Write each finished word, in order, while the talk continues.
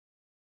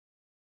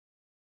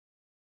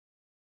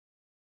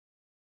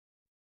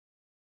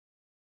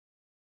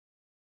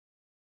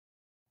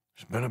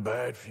It's been a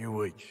bad few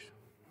weeks,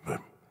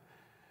 but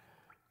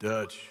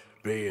Dutch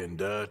being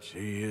Dutch,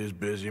 he is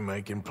busy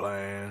making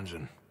plans,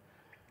 and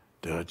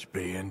Dutch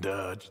being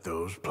Dutch,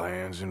 those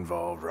plans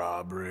involve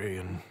robbery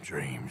and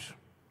dreams.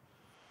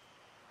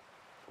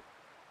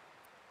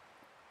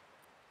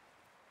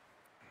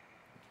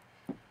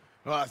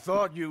 Well, I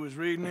thought you was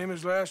reading him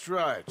his last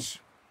rites.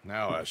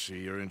 Now I see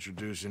you're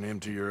introducing him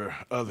to your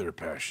other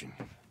passion.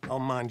 I'll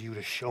mind you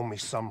to show me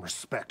some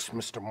respect,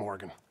 Mr.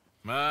 Morgan.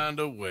 Mind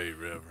away,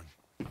 Reverend.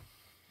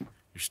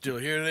 You're still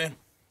here, then?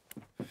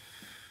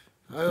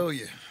 I owe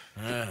you.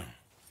 Yeah.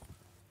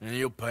 And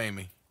you'll pay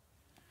me.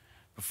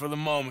 But for the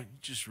moment,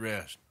 just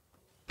rest.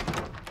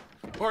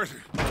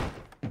 Arthur,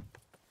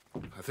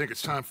 I think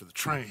it's time for the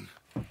train.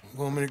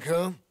 Want me to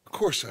come? Of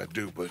course I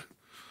do, but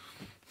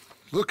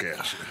look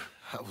at you.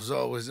 I was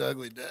always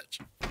ugly, Dutch.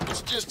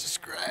 It's just a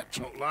scratch.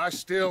 Don't lie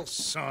still,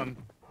 son.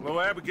 Hello,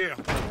 Abigail.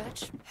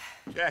 Dutch,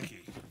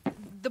 Jackie.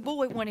 the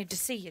boy wanted to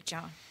see you,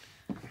 John.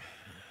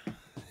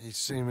 He's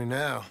seen me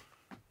now.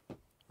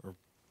 Or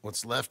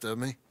what's left of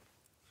me.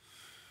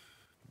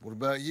 What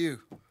about you?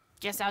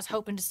 Guess I was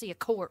hoping to see a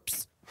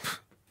corpse.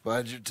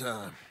 Bide your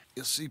time.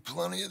 You'll see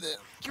plenty of them.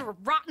 You're a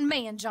rotten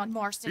man, John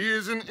Marston. He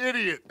is an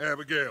idiot,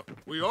 Abigail.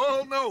 We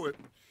all know it.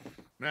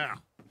 Now,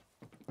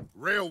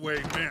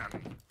 railway men.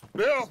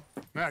 Bill,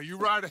 now you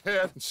ride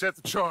ahead and set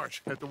the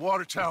charge at the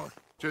water tower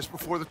just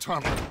before the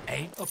tunnel.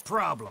 Ain't a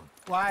problem.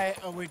 Why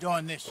are we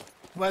doing this?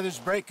 Weather's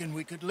breaking.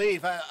 We could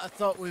leave. I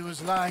thought we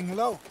was lying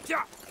low.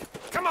 Yeah,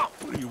 come on.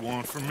 What do you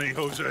want from me,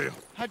 Hosea?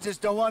 I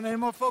just don't want any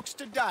more folks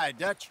to die,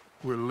 Dutch.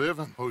 We're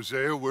living,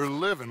 Hosea. We're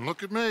living.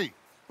 Look at me.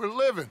 We're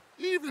living.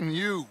 Even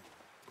you.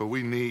 But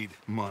we need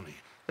money.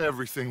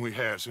 Everything we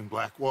has in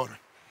Blackwater.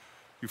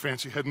 You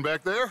fancy heading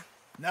back there?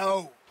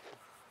 No.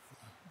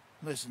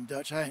 Listen,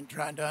 Dutch, I ain't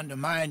trying to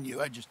undermine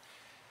you. I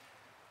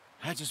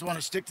just want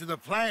to stick to the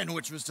plan,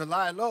 which was to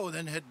lie low,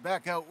 then head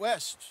back out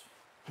west.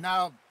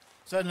 Now,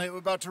 suddenly we're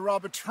about to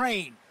rob a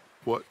train.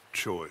 What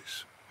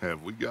choice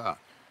have we got?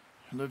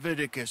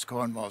 Leviticus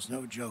Cornwall's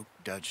no joke,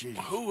 Dutch.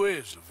 Who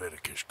is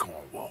Leviticus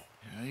Cornwall?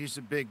 He's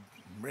a big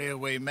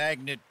railway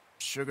magnate,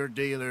 sugar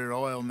dealer,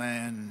 oil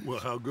man. Well,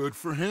 how good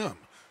for him.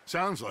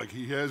 Sounds like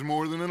he has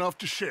more than enough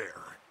to share.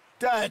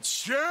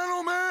 Dutch!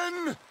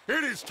 Gentlemen,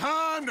 it is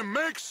time to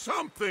make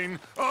something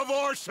of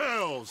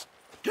ourselves.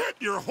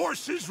 Get your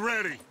horses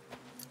ready.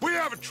 We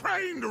have a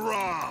train to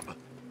rob.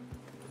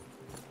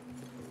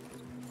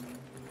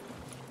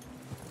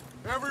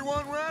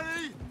 Everyone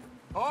ready?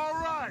 All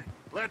right,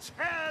 let's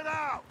head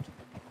out.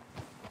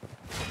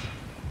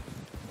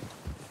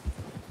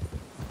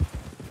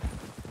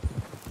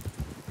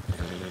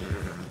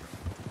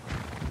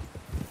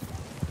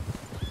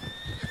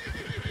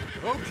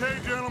 Okay,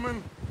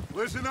 gentlemen,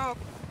 listen up,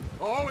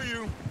 all of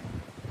you.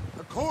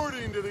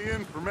 According to the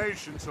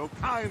information so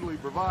kindly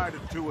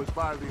provided to us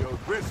by the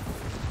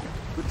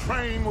O'Driscolls, the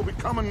train will be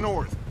coming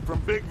north from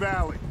Big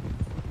Valley.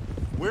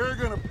 We're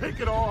gonna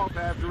pick it off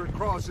after it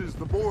crosses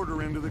the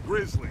border into the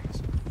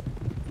Grizzlies.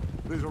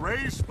 There's a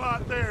raised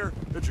spot there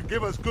that should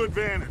give us good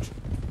vantage.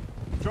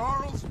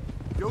 Charles,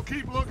 you'll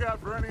keep lookout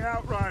for any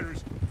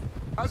outriders.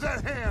 How's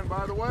that hand,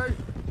 by the way?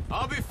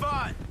 I'll be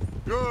fine.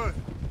 Good.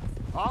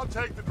 I'll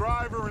take the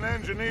driver and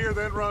engineer,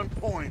 then run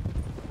point.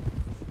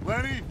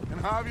 Lenny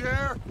and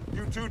Javier,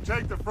 you two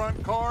take the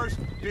front cars,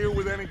 deal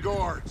with any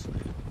guards.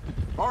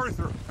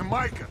 Arthur and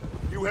Micah,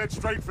 you head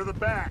straight for the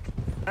back.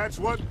 That's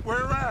what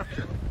we're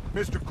after.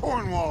 Mr.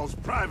 Cornwall's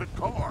private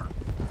car.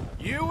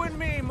 You and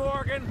me,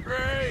 Morgan.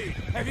 Great.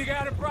 Have you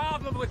got a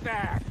problem with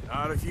that?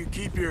 Not if you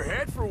keep your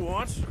head for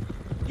once.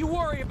 You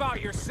worry about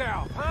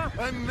yourself, huh?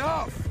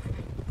 Enough!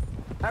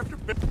 After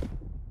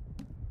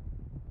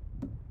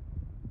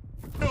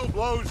Bill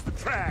blows the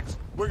tracks,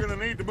 we're gonna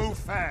need to move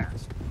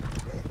fast.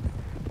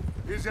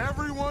 Is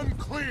everyone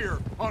clear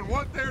on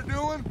what they're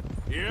doing?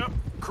 Yep.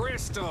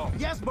 Crystal.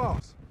 Yes,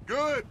 boss.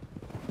 Good.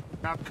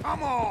 Now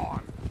come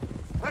on.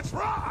 Let's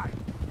ride.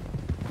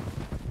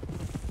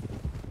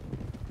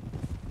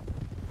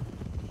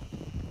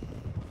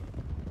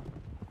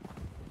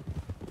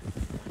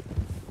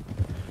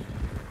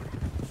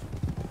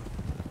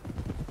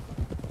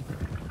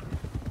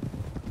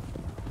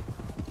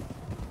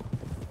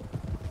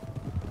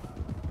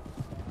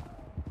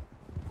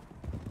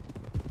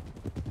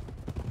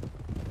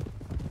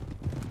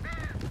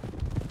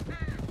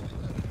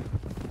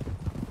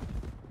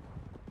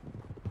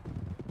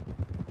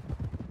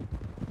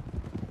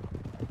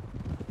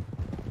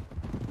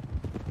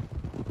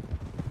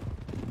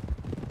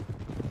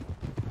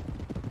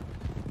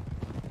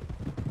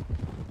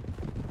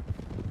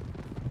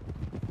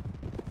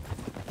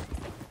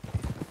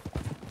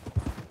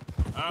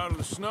 Out of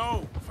the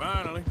snow,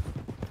 finally.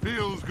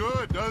 Feels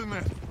good, doesn't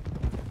it?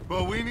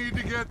 But we need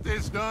to get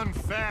this done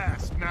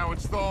fast, now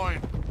it's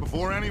thawing,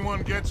 before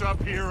anyone gets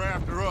up here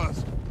after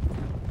us.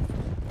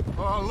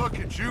 Oh, look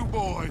at you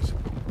boys.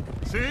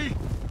 See?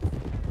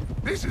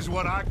 This is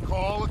what I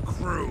call a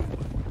crew.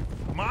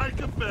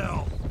 Micah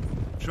Bell,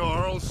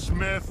 Charles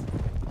Smith,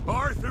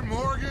 Arthur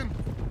Morgan,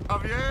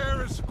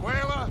 Javier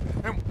Escuela,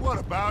 and what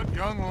about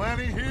young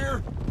Lenny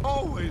here?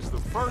 Always the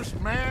first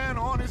man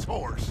on his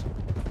horse.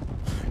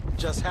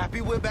 Just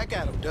happy we're back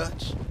at him,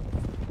 Dutch.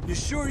 You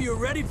sure you're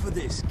ready for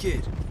this,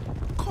 kid?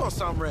 Of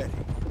course I'm ready.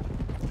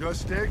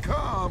 Just stay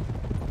calm.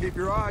 Keep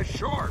your eyes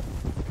sharp.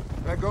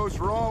 That goes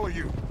for all of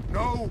you.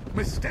 No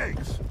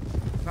mistakes.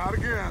 Not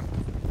again.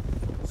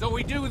 So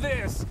we do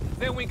this,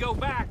 then we go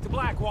back to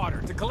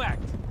Blackwater to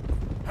collect.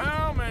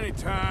 How many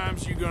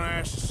times you gonna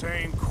ask the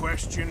same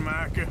question,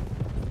 Micah?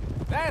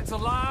 That's a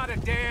lot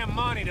of damn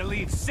money to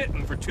leave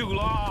sitting for too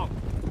long.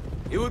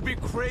 It would be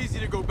crazy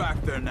to go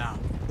back there now.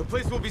 The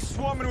place will be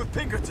swarming with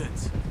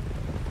Pinkertons.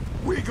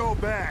 We go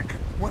back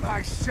when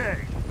I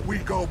say we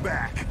go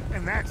back,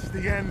 and that's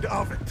the end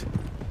of it.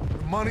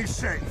 The money's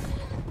safe.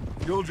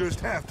 You'll just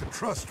have to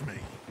trust me.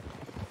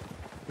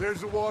 There's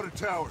the water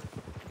tower.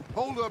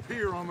 Hold up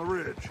here on the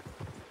ridge.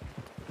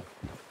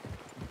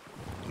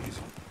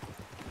 Easy.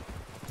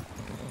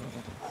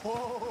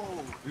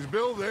 Whoa! Is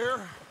Bill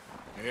there?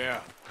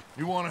 Yeah.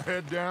 You want to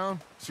head down?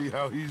 See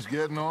how he's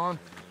getting on?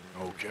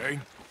 Okay.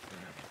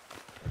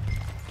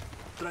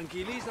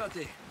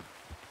 Tranquilízate.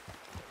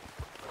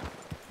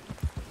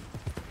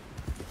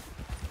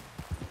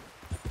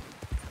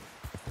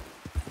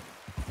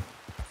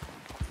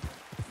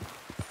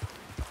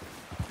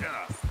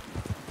 Yeah.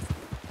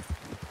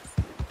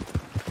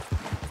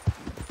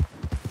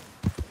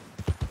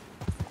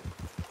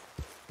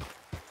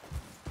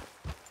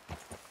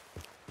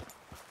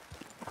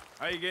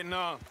 How you getting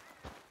on?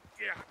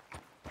 Yeah.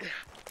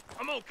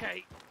 I'm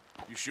okay.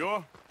 You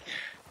sure?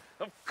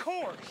 Of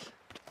course.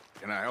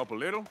 Can I help a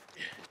little?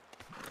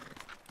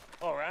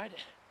 All right.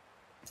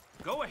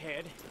 Go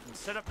ahead and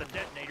set up the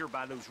detonator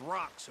by those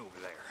rocks over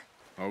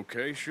there.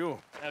 Okay, sure.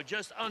 Now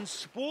just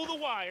unspool the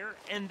wire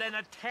and then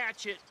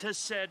attach it to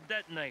said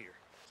detonator.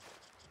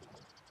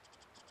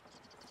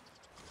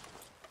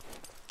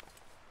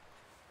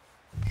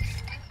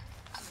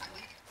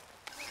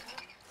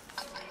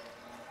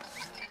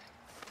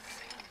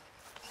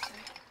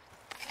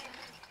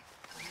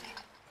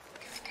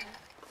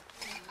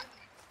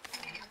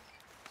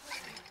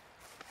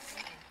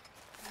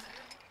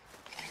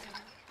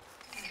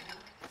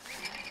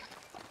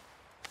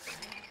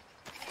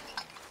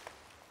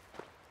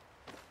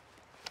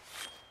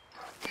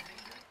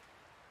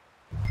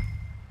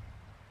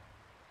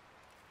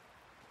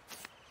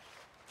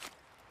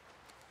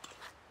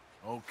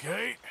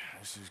 Okay,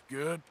 this is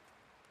good.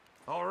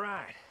 All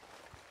right.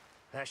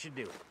 That should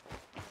do it.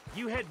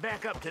 You head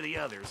back up to the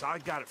others. I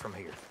got it from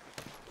here.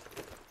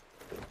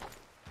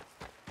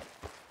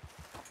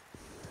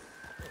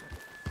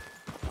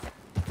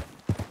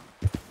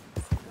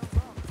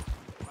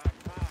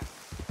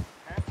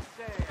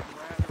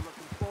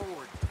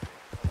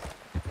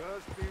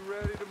 Just be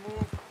ready to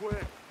move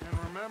quick. And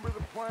remember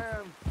the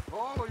plan.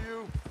 All of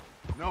you,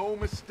 no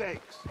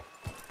mistakes.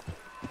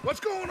 What's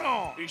going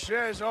on? He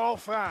says all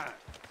fine.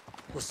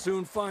 We'll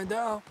soon find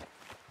out.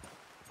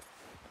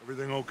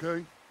 Everything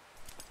okay?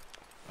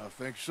 I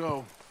think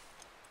so.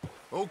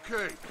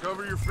 Okay,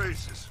 cover your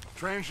faces.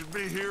 Train should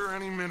be here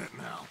any minute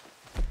now.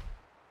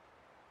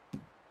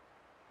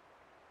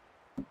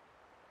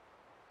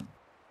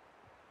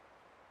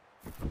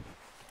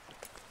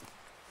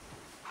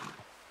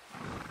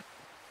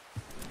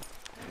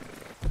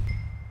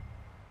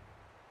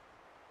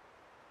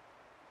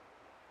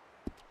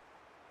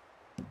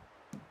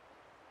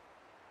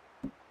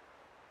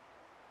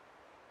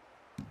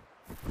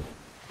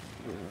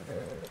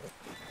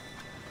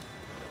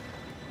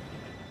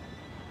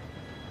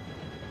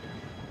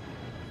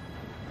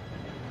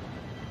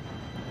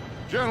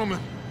 Gentlemen,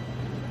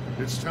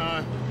 it's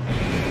time.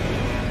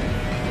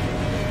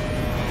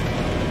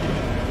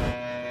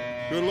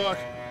 Good luck,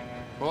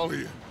 all of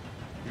you.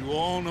 You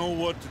all know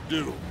what to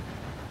do.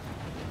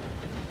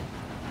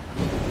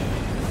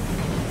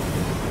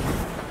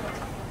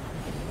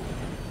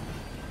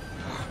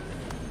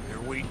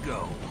 Here we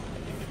go.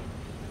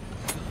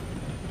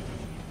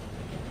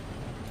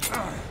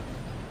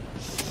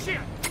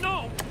 Shit!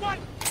 No! What?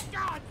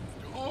 God!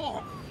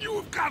 Oh, you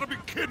have got to be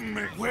kidding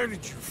me. Where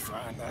did you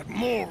find that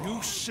moron?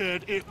 You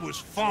said it was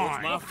fine.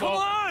 It's my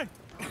fault.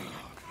 Come on!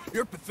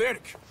 You're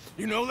pathetic.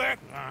 You know that?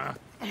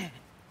 Here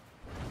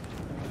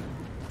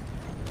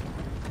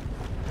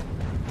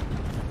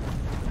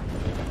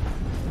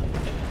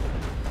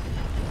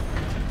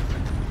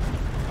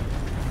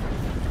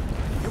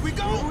we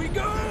go! Here we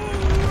go!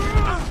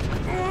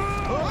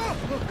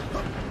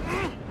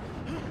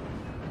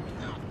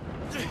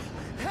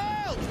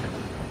 Help!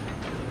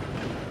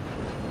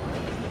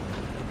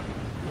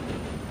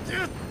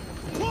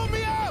 Pull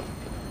me up!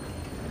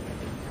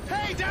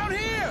 Hey, down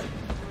here!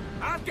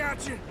 I've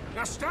got you.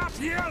 Now stop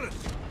yelling.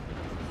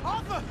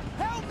 Arthur,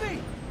 help me!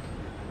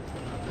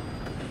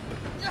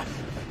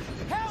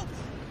 Help!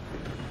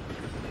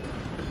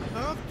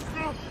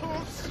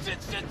 Oh, shit!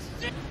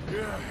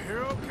 Yeah,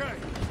 you're okay.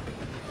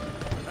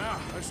 Now,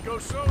 let's go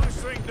slow this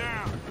thing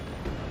down.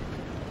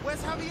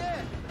 Where's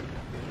Javier?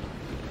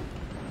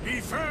 He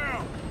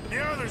fell. The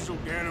others will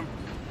get him.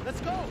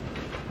 Let's go!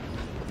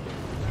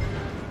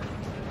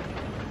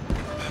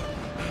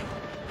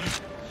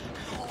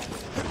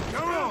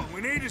 Come on,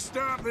 we need to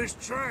stop this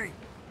train.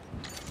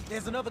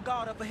 There's another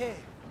guard up ahead.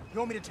 You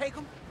want me to take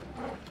him?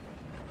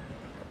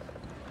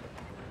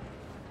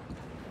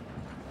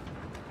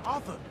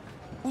 Arthur,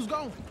 who's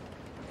going?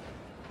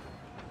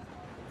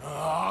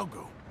 I'll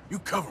go. You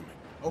cover me.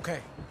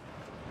 Okay.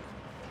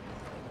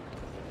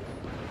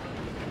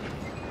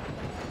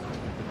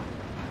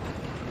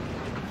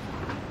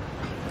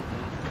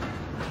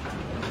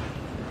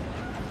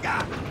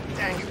 God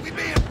dang it, we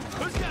being...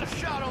 Who's got a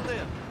shot on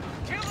them?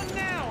 Kill them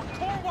now, and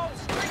Cornwall will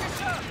string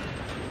us up.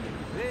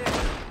 This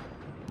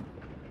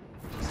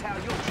is how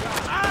you'll try.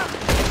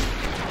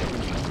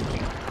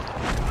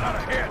 Not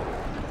ahead.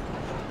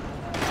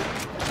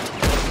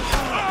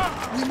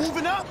 We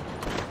moving up?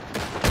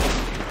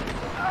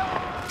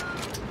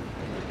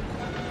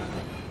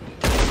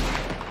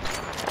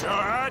 You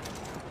all right?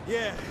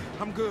 Yeah,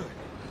 I'm good.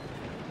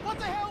 What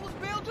the hell was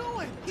Bill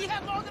doing? He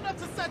had long enough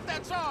to set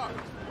that charge.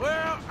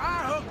 Well,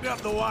 I hooked up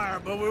the wire,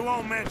 but we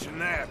won't mention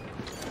that.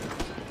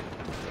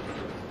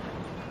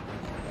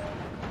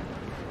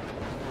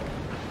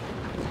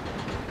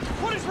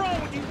 What is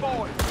wrong with you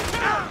boys?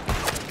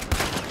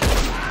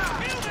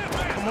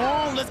 Come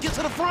on, let's get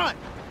to the front.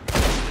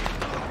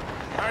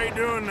 How you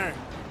doing there?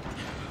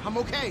 I'm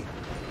okay.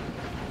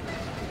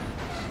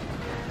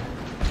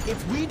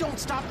 If we don't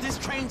stop this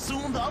train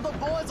soon, the other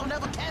boys will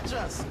never catch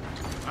us.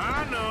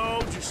 I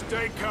know, just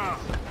stay calm.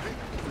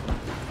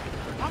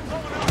 I'm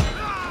going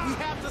up. We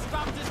have to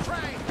stop this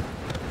train.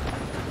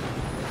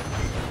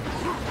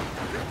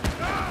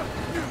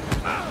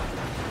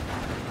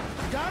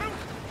 Got him?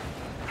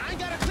 I ain't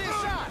got a clear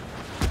shot.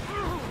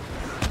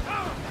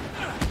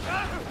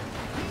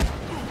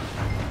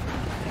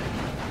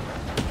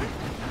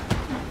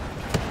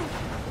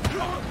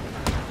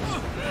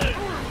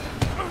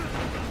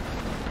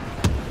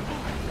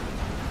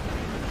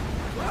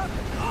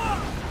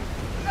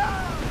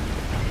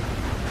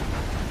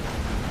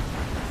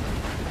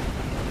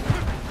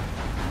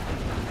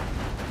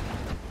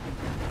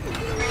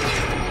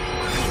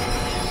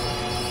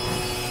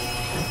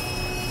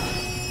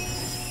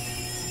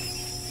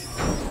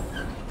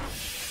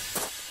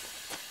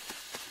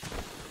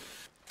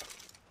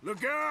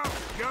 Look out!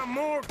 Got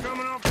more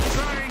coming off the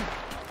train!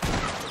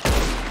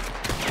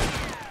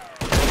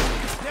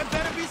 There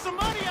better be some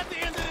money at the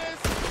end of this!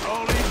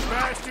 All these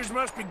bastards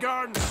must be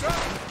guarding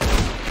something!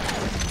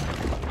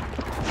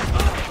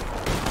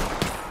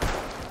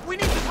 We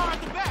need the car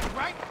at the back,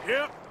 right?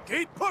 Yep,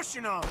 keep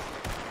pushing on it!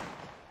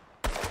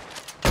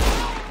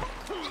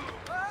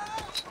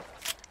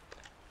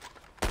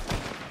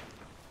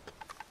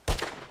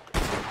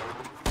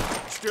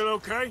 Still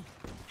okay?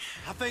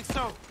 I think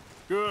so.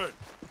 Good.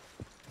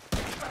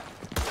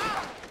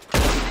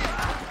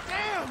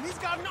 Damn, he's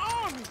got an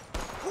army!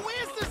 Who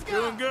is this guy?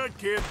 Doing good,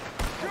 kid.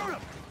 Shoot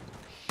him!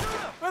 Shoot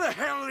him! Where the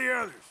hell are the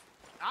others?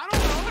 I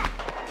don't know.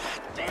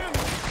 Damn it!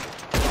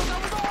 Oh, that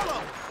was all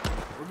of them.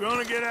 We're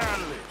gonna get out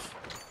of this.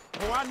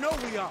 Oh, I know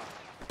we are.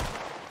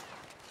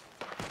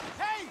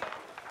 Hey!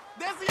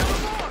 There's the other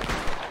boy!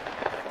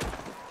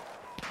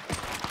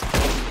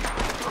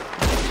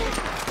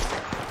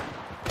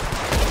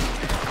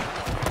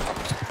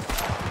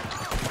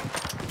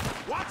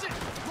 Watch it!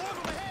 Go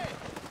over the head!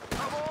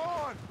 Come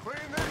on!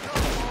 Clean this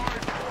up,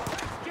 boys!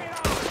 Get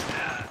on!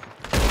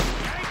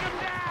 Take him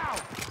down!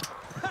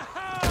 Oh,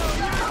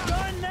 you're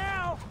done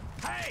now!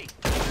 Hey!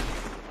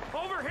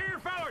 Over here,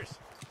 fellas!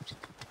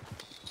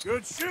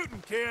 Good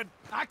shooting, kid.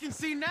 I can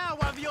see now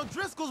why the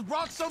O'Driscolls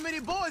brought so many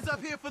boys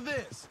up here for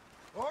this.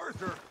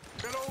 Arthur,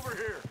 get over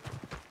here.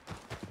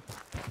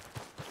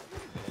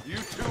 You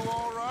two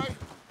all right?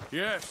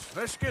 Yes,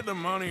 let's get the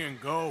money and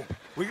go.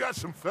 We got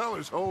some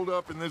fellas holed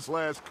up in this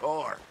last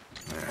car.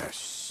 Ah,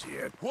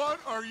 shit. What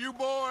are you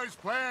boys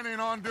planning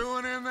on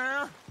doing in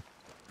there?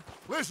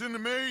 Listen to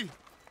me.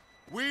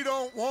 We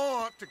don't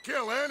want to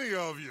kill any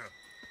of you.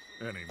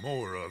 Any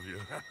more of you.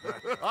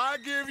 I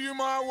give you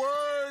my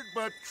word,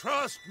 but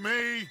trust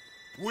me,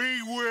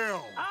 we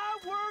will. I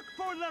work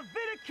for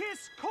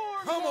Leviticus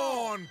Cornwall! Come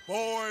on,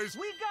 boys.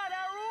 We got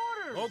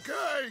our orders!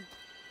 Okay.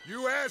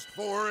 You asked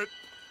for it.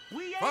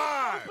 We ain't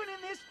 5,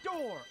 opening this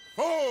door!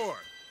 4,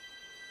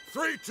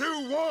 3,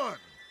 2, 1.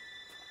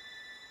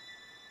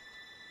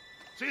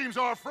 Seems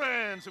our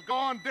friends have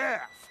gone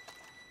deaf.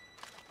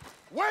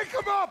 Wake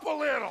them up a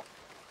little!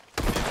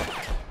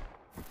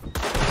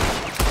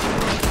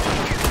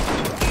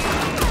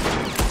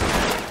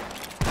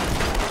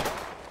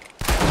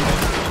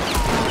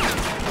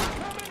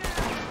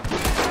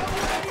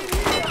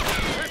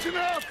 That's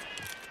enough!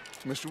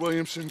 Mr.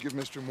 Williamson, give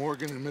Mr.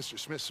 Morgan and Mr.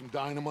 Smith some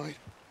dynamite.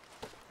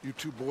 You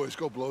two boys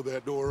go blow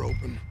that door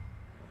open.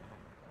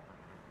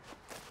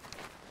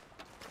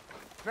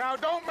 Now,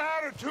 it don't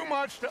matter too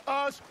much to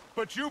us,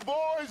 but you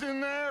boys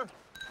in there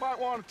might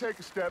want to take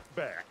a step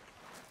back.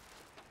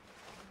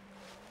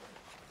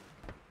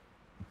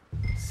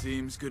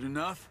 Seems good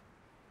enough.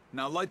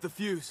 Now light the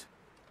fuse.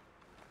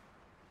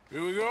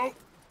 Here we go.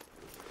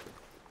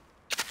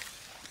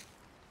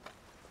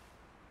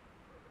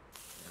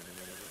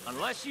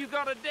 Unless you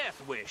got a death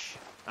wish,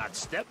 I'd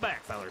step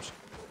back, fellas.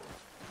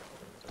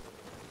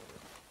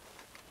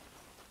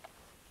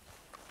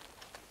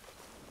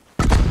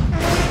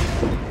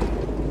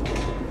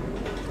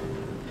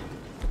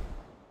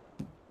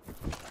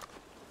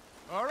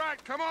 All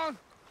right, come on.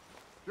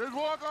 Just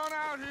walk on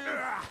out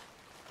here.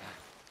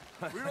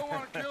 We don't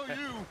want to kill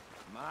you.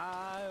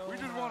 We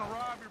just want to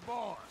rob your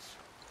boss.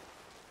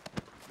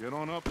 Get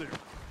on up there.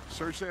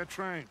 Search that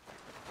train.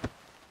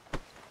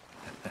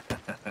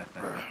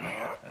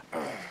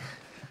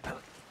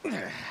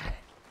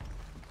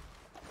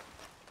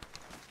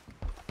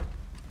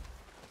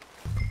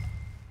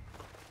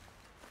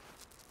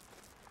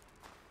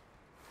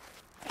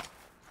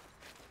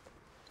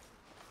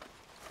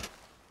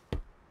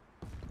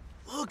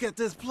 Look at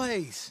this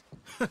place.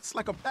 It's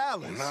like a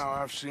palace. Now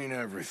I've seen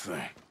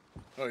everything.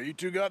 Oh, you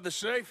two got the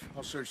safe?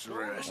 I'll search the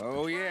rest.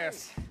 Oh,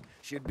 yes.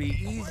 Should be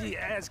easy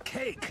as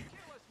cake.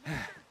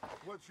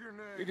 What's your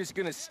name? You're just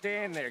gonna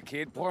stand there,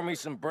 kid. Pour me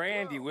some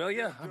brandy, will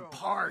you? I'm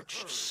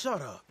parched.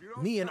 Shut up.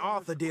 Me and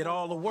Arthur did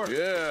all the work.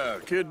 Yeah,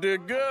 kid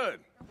did good.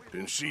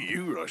 Didn't see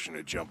you rushing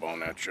to jump on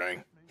that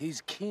train.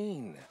 He's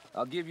keen.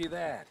 I'll give you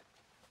that.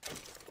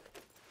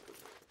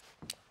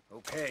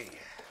 Okay,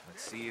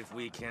 let's see if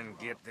we can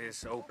get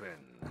this open.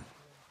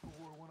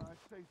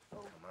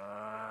 Come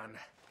on.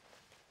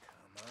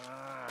 Come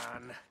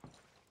on.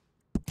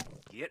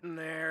 Get in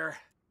there.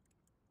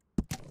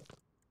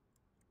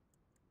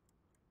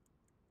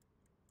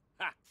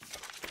 Ha!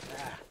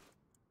 Ah.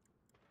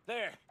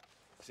 There.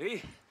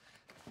 See?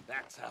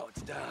 That's how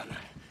it's done.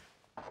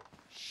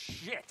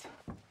 Shit.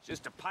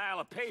 Just a pile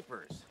of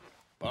papers.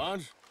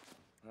 Bonds?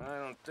 I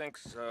don't think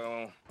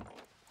so.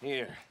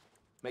 Here.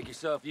 Make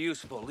yourself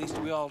useful. At least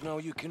we all know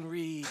you can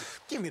read.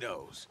 Give me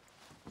those.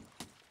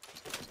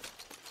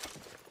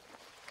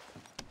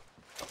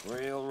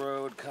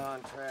 Railroad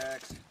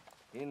contracts,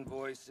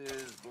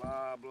 invoices,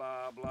 blah,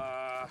 blah,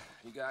 blah.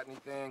 You got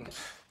anything?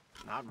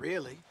 Not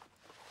really.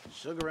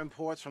 Sugar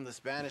imports from the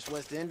Spanish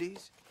West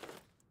Indies.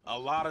 A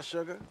lot of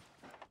sugar.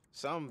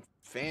 Some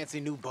fancy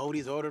new boat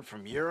he's ordered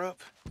from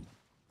Europe.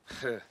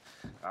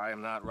 I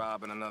am not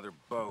robbing another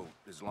boat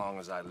as long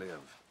as I live.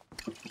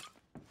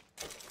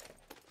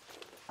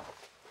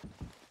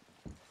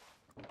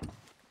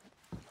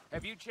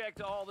 Have you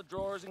checked all the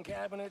drawers and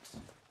cabinets?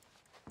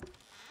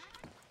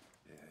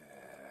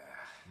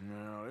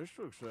 No, this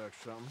looks like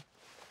something.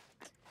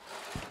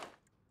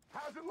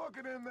 How's it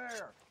looking in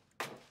there?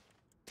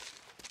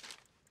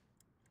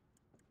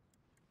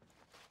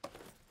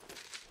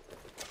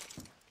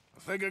 I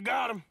think I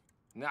got him.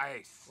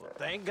 Nice. Well,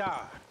 thank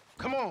God.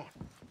 Come on.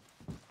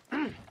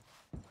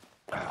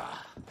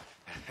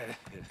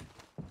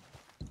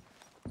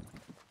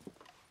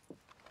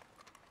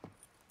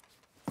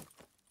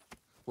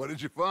 What did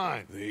you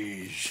find?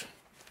 These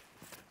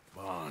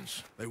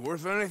bonds. They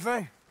worth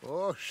anything?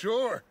 Oh,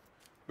 sure.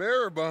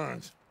 Bearer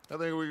bonds. I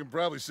think we can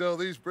probably sell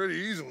these pretty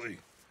easily.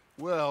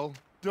 Well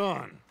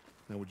done.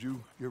 Now, would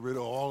you get rid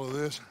of all of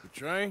this? The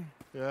train?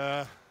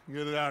 Yeah,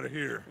 get it out of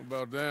here.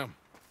 What about them?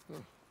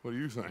 What do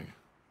you think?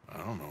 I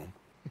don't know.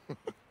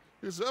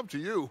 It's up to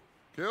you.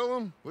 Kill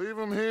them, leave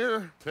them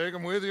here, take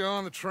them with you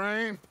on the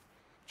train.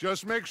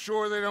 Just make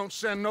sure they don't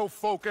send no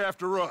folk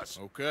after us.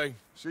 Okay.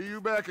 See you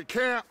back at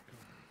camp.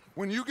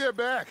 When you get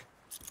back,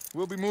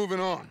 we'll be moving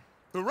on.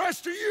 The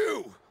rest of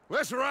you,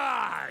 let's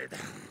ride!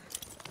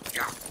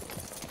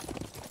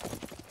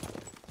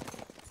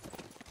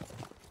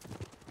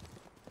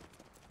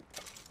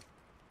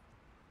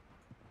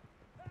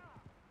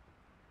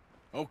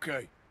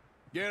 Okay.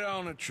 Get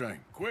on the train.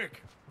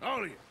 Quick.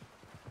 All of you.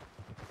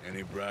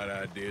 Any bright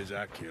ideas,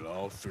 I kill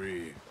all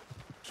three of you.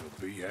 So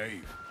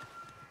behave.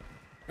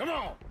 Come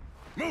on.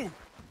 Move.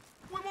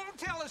 We won't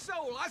tell a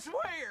soul, I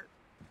swear.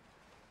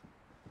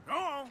 Go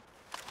on.